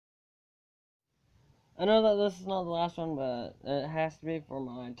I know that this is not the last one, but it has to be for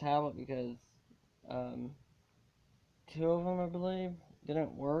my tablet because two of them, I believe,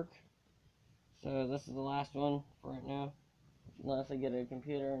 didn't work. So this is the last one for right now, unless I get a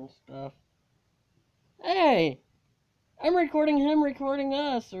computer and stuff. Hey! I'm recording him recording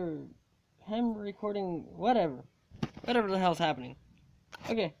us, or him recording whatever. Whatever the hell's happening.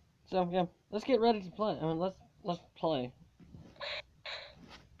 Okay, so yeah, let's get ready to play. I mean, let's play.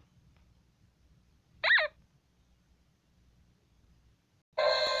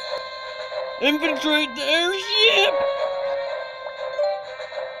 Infiltrate the airship!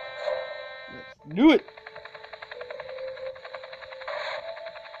 Let's do it!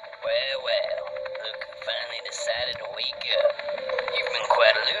 Well, look who finally decided to wake up. You've been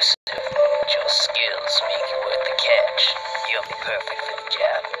quite elusive, but your skills make you worth the catch. You'll be perfect for the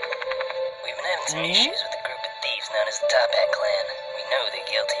job. We've been having some issues with a group of thieves known as the Top Hat Clan. We know they're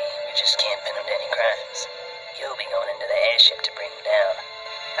guilty, we just can't pin them to any crimes. You'll be going into the airship to bring them down.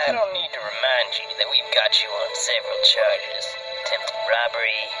 I don't need to remind you that we've got you on several charges. Attempted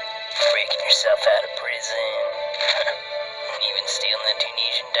robbery, breaking yourself out of prison, and even stealing the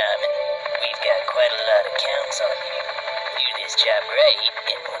Tunisian diamond. We've got quite a lot of counts on you. Do this job right,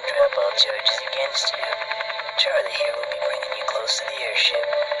 and we'll drop all charges against you. Charlie here will be bringing you close to the airship.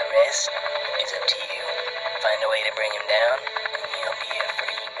 The rest is up to you. Find a way to bring him down, and you'll be a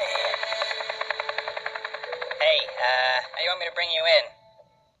free man. Hey, how you want me to bring you in?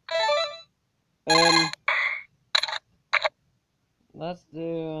 Let's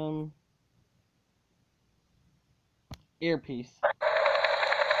do, earpiece. Check,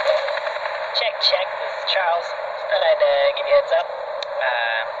 this is Charles. Just thought I'd give you a heads up.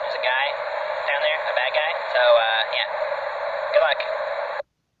 There's a guy down there, a bad guy, so, yeah. Good luck.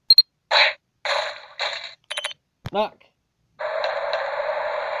 Knock.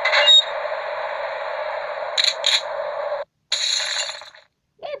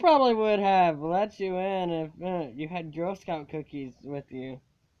 They probably would have let you in if you had Girl Scout cookies with you.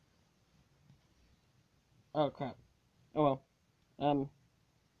 Oh crap. Oh well.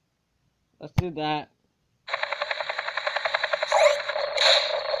 Let's do that.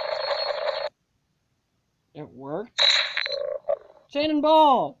 It worked. Chain and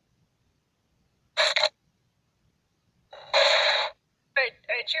ball. Hey,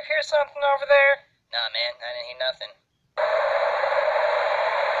 did you hear something over there? Nah, man, I didn't hear nothing.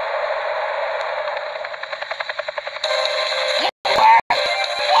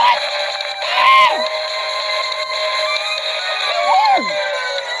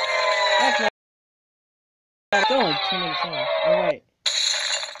 That's only 2 minutes long. Oh wait.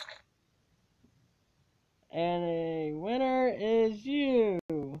 And a winner is you.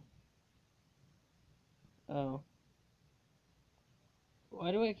 Oh.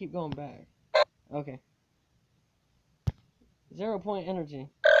 Why do I keep going back? Okay. 0 point energy.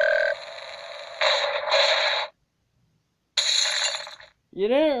 You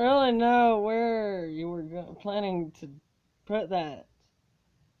didn't really know where you were planning to put that.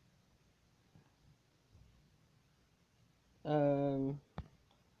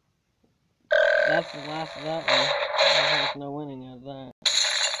 That's the last of that one. There's no winning out of that.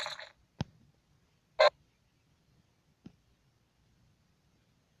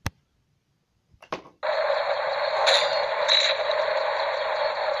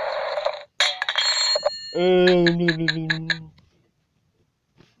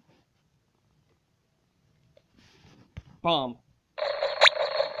 Bomb.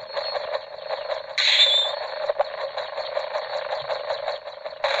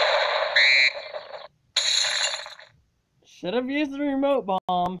 Should have used the remote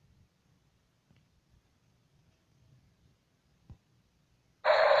bomb.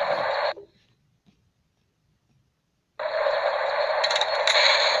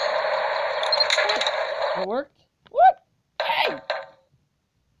 It worked? What? Hey!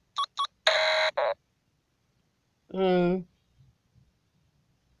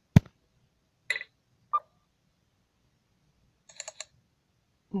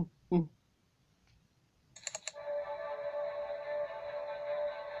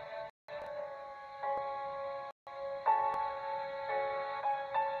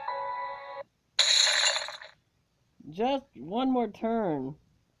 Just one more turn.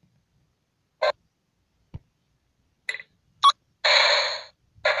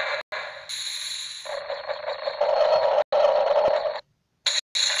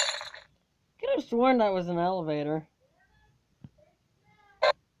 Could have sworn that was an elevator.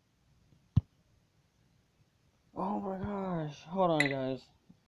 Oh my gosh. Hold on, guys.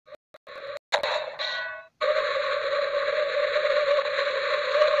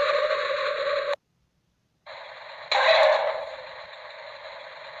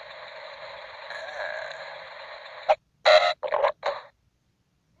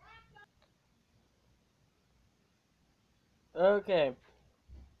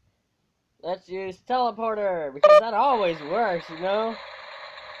 Let's use teleporter, because that always works, you know?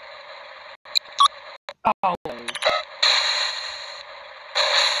 Always.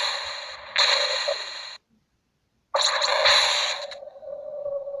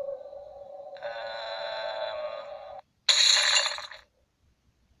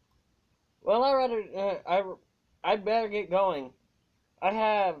 Well, I'd better get going.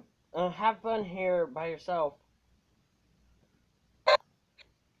 Have fun here by yourself.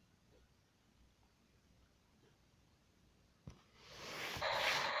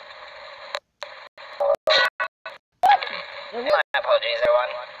 My apologies, everyone.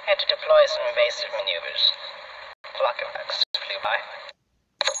 Had to deploy some invasive maneuvers. Flock of ducks flew by.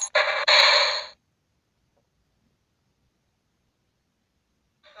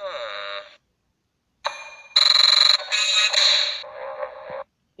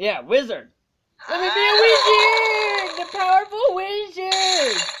 Yeah, wizard. Let me be a wizard! The powerful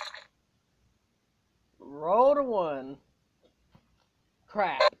wizard! Roll to 1.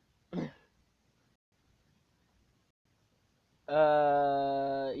 Crap.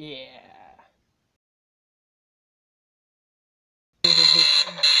 Yeah.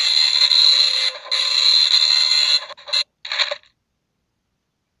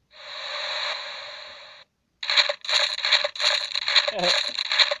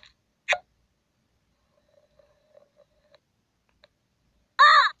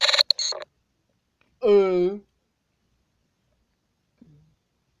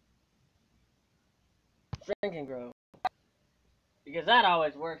 Drink and grow. Because that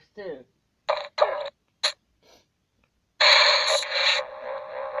always works too.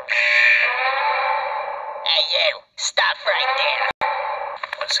 Hey, you! Stop right there!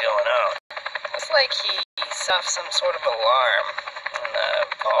 What's going on? Looks like he set off some sort of alarm in the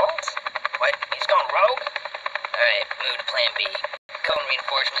vault? What? He's gone rogue? Alright, move to plan B. Cone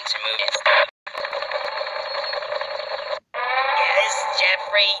reinforcements are moving. Yeah, this is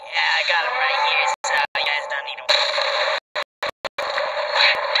Jeffrey. I got him right here, so you guys don't need to...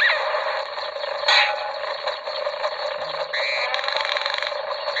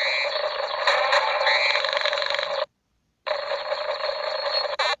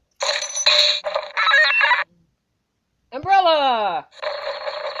 Umbrella!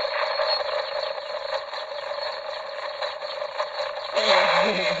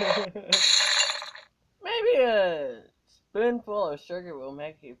 Maybe a spoonful of sugar will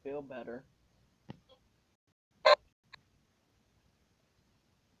make you feel better.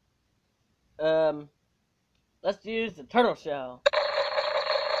 Let's use the turtle shell.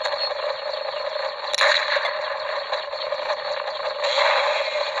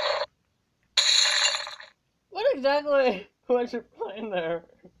 What exactly was your plan there?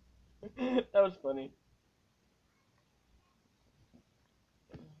 That was funny.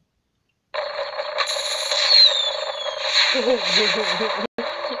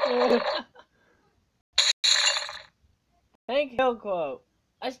 Hank Hill quote.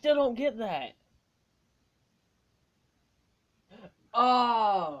 I still don't get that.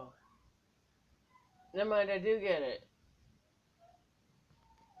 Oh. Never mind, I do get it.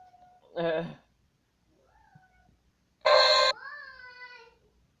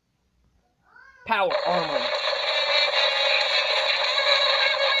 Power armor.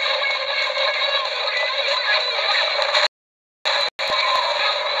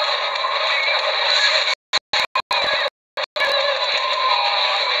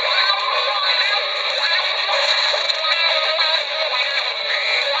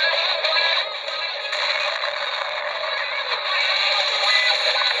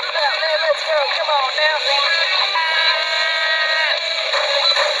 Let's go, come on now.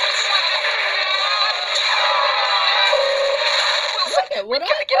 Wilson, we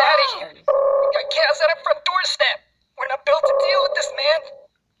gotta get out of here. We got chaos at our front doorstep. We're not built to deal with this, man.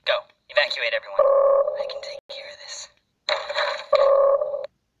 Go, evacuate everyone. I can take care of this.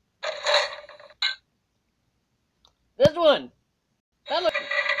 This one. That looks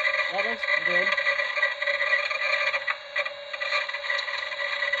good.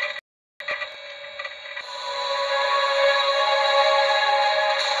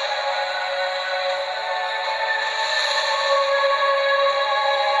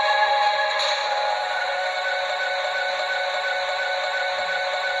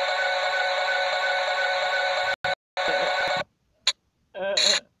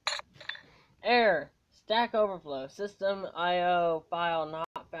 Error. Stack overflow. System IO file not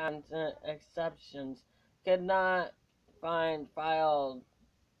found. Exceptions. Could not find file.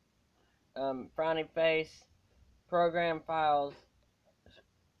 Frowny face. Program files.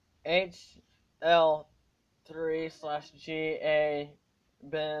 HL3/GA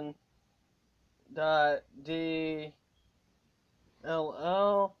bin DLL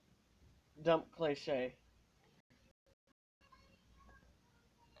dump cliche.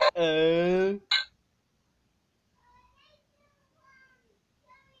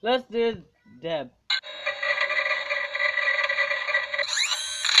 Let's do Deb.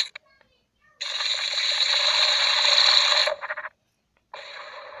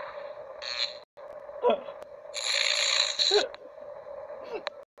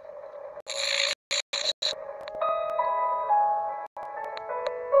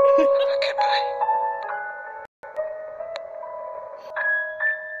 Goodbye.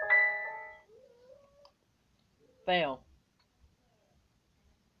 Fail.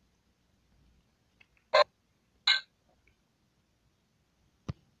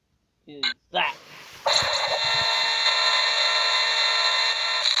 Is that?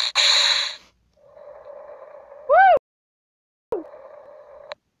 Woo!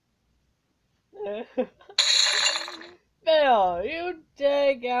 Fail. You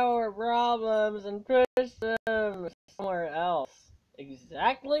take our problems and push them somewhere else.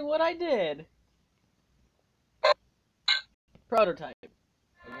 Exactly what I did. Prototype.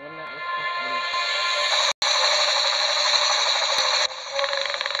 The one that was supposed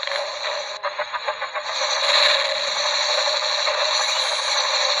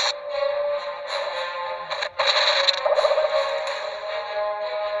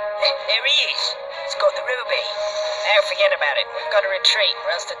There he is. He's got the ruby. Now forget about it. We've got to retreat,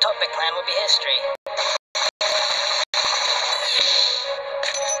 or else the topic plan will be history.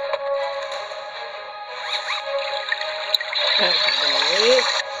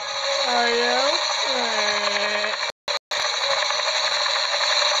 Are you?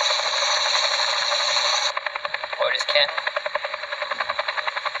 Orders, Ken?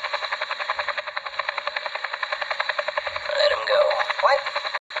 Let him go. What?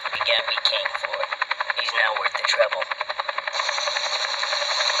 The gap we came for. He's now worth the trouble.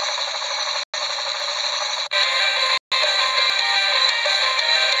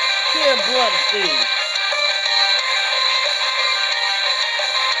 Dear blood thief.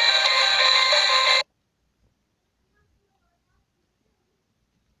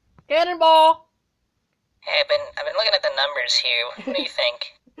 Cannonball! Hey, I've been looking at the numbers here. What do you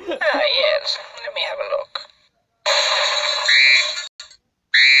think? Yes. Let me have a look.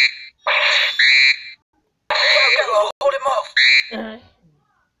 Go, hold him off.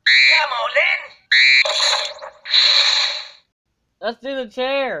 Come on, then. Let's do the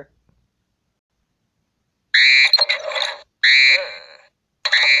chair.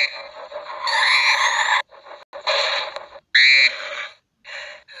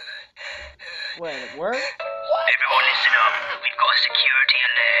 Wait, it worked? Everyone listen up. We've got a security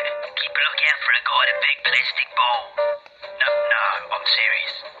alert. Keep a lookout for a guy in a big plastic bowl. No, I'm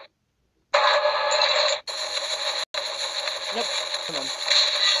serious. Nope. Come on.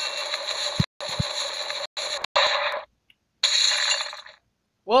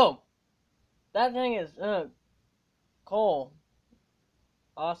 Whoa! That thing is, coal.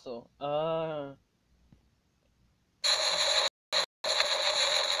 Also,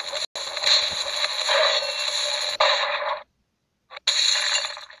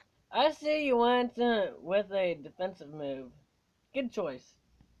 I see you went with a defensive move. Good choice.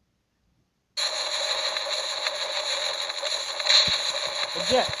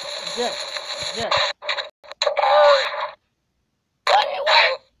 Eject, eject, eject.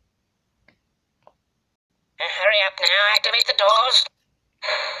 Hurry up now, activate the doors.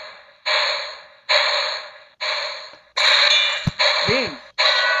 Beam.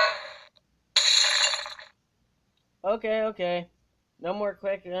 Okay. No more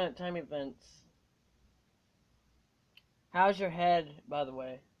quick time events. How's your head, by the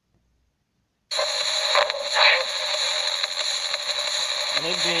way? I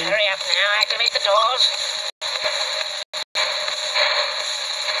need beams. Hurry up now, activate the doors.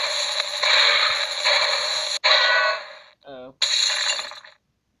 Oh.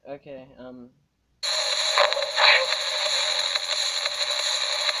 Okay,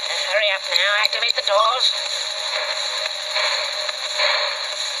 Hurry up now, activate the doors.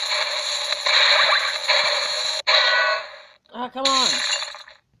 Ah, come on!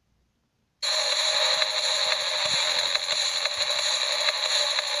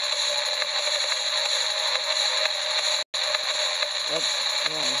 Let's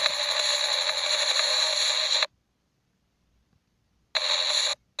run.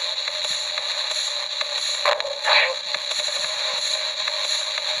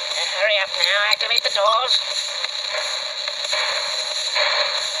 Hurry up now, activate the doors.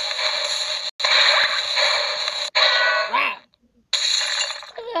 Ah!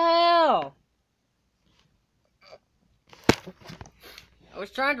 What the hell? was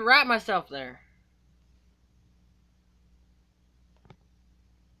trying to wrap myself there.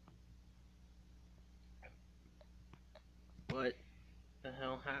 What the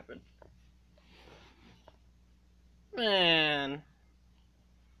hell happened? Man.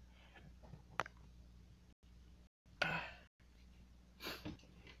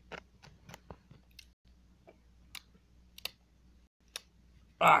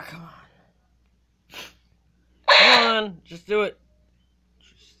 Ah, come on. Come on, just do it.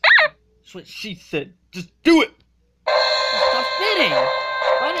 That's what she said. Just do it. Stop spitting.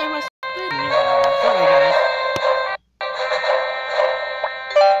 Why am I spitting? Sorry, guys.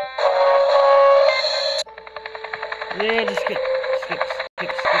 Yeah, just skip.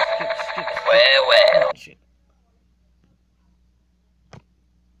 Well. Oh, shit.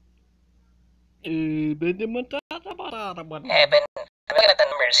 Eben, I'm looking at the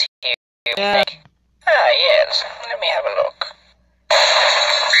numbers here. Yeah. Ah, yes. Let me have a look.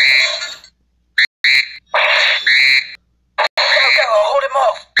 Go, hold him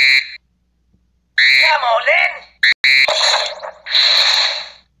off. Come on, then.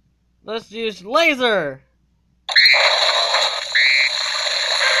 Let's use laser.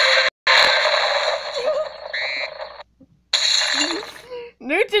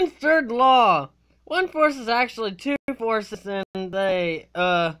 Newton's third law. One force is actually two forces, and they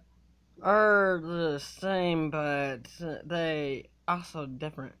are the same, but they also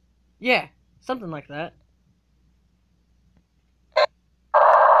different. Yeah, something like that.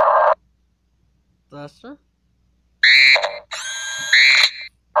 Duster.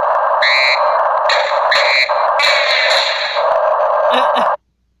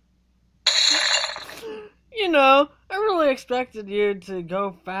 You know, I really expected you to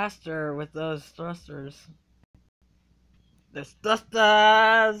go faster with those thrusters. The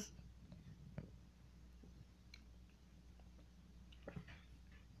thrusters!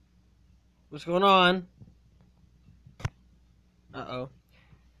 What's going on? Uh-oh.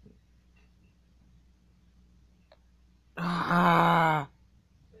 Ah!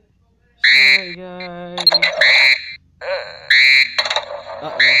 Sorry, guys.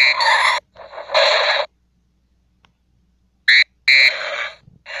 Uh-oh.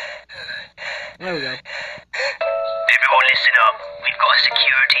 There we go. Everyone listen up. We've got a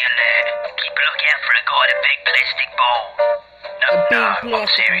security alert. Keep a lookout for a guy in a big plastic ball. A big I'm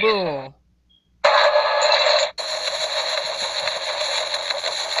plastic serious. bull.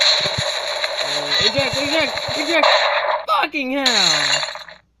 Eject! Fucking hell!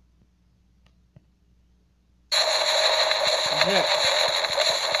 Eject.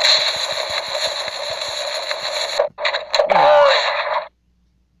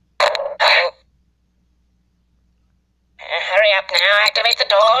 Hurry up now. Activate the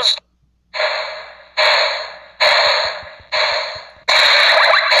doors.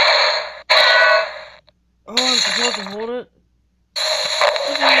 Oh, I'm supposed to hold it?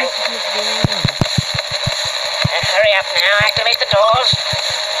 What am I supposed to do now? Hurry up now. Activate the doors.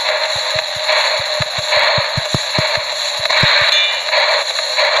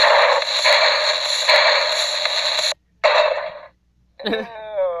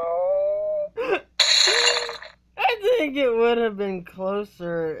 I think it would have been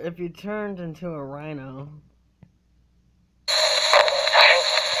closer if you turned into a rhino.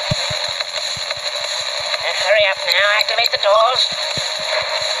 Hurry up now. Activate the doors.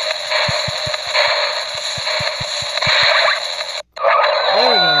 There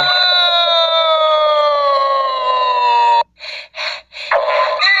we go.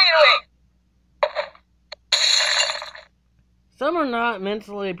 Some are not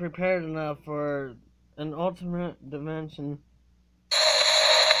mentally prepared enough for an ultimate dimension.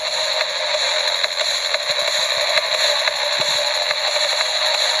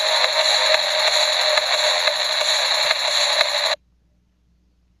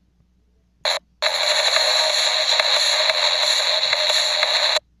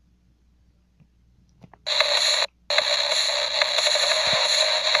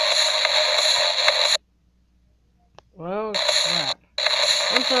 Well, crap.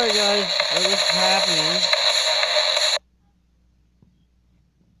 I'm sorry, guys, that this is happening.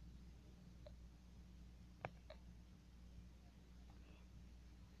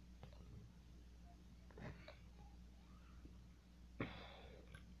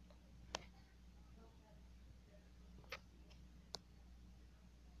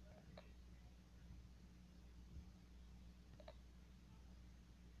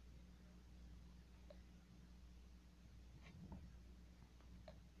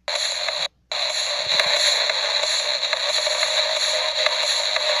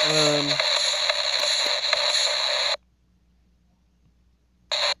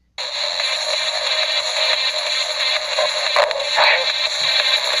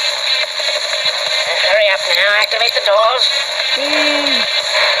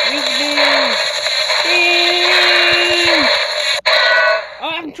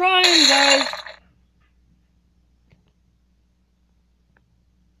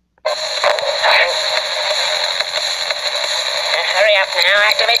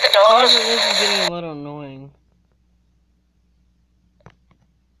 activate the However, doors. this is getting a little annoying.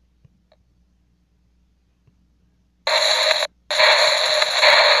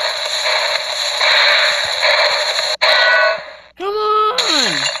 Come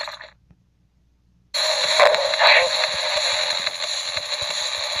on!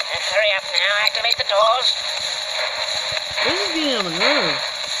 Hurry up now, activate the doors. This is getting on my nerves.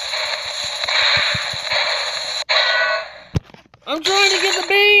 I'm trying to get the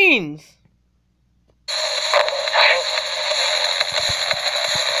beans!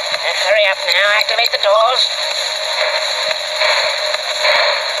 Hurry up now, activate the doors.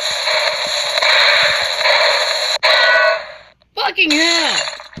 Fucking hell!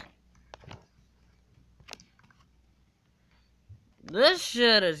 This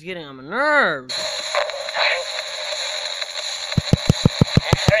shit is getting on my nerves.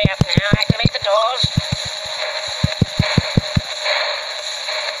 Hurry up now, activate the doors.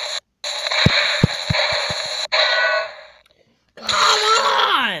 Come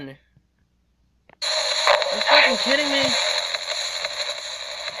on! Are you fucking kidding me?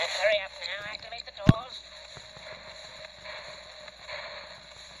 Hurry up now, activate the doors.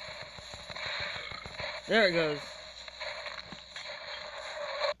 There it goes.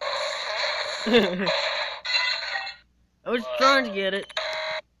 I was trying to get it.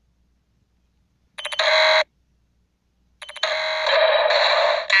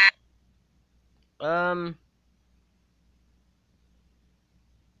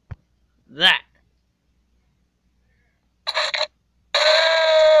 That.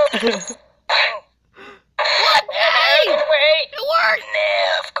 What? Hey! Wait! It worked!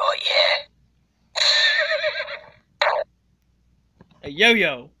 Now I've got you. A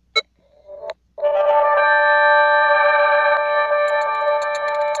yo-yo.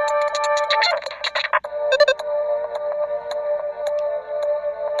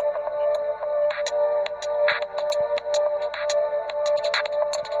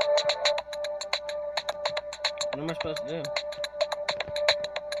 What am I supposed to do?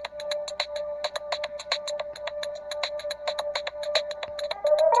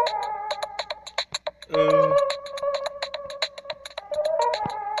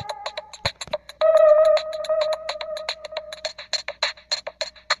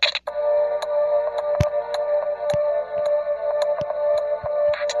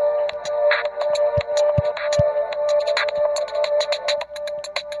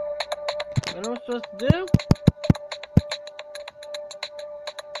 What am I supposed to do?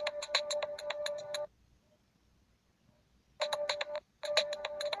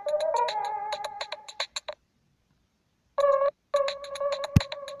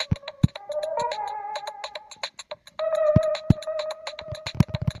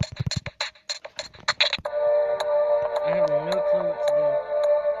 I have no clue what to do.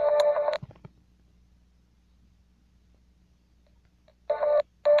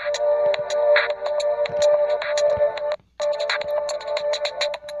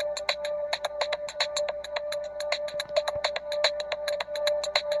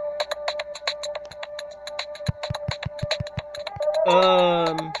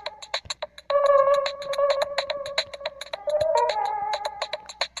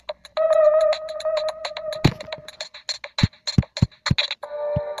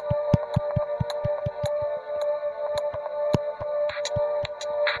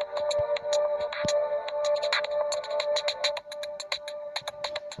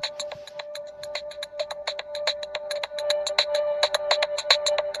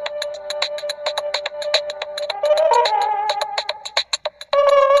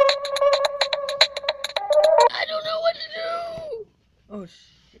 I don't know what to do. Oh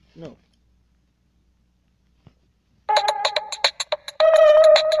shit, no.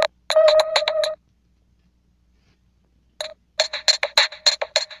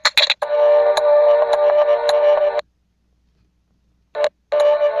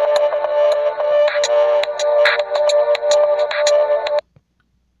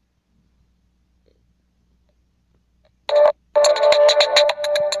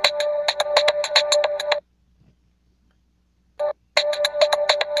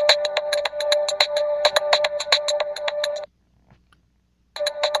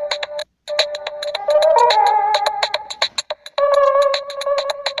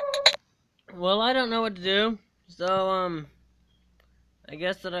 Well, I don't know what to do, so, I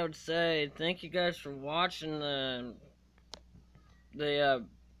guess that I would say thank you guys for watching the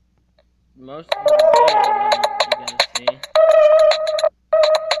most of the video that you guys see.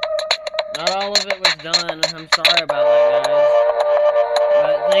 Not all of it was done, I'm sorry about that, guys.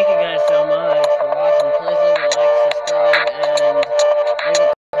 But thank you guys so much for watching. Please leave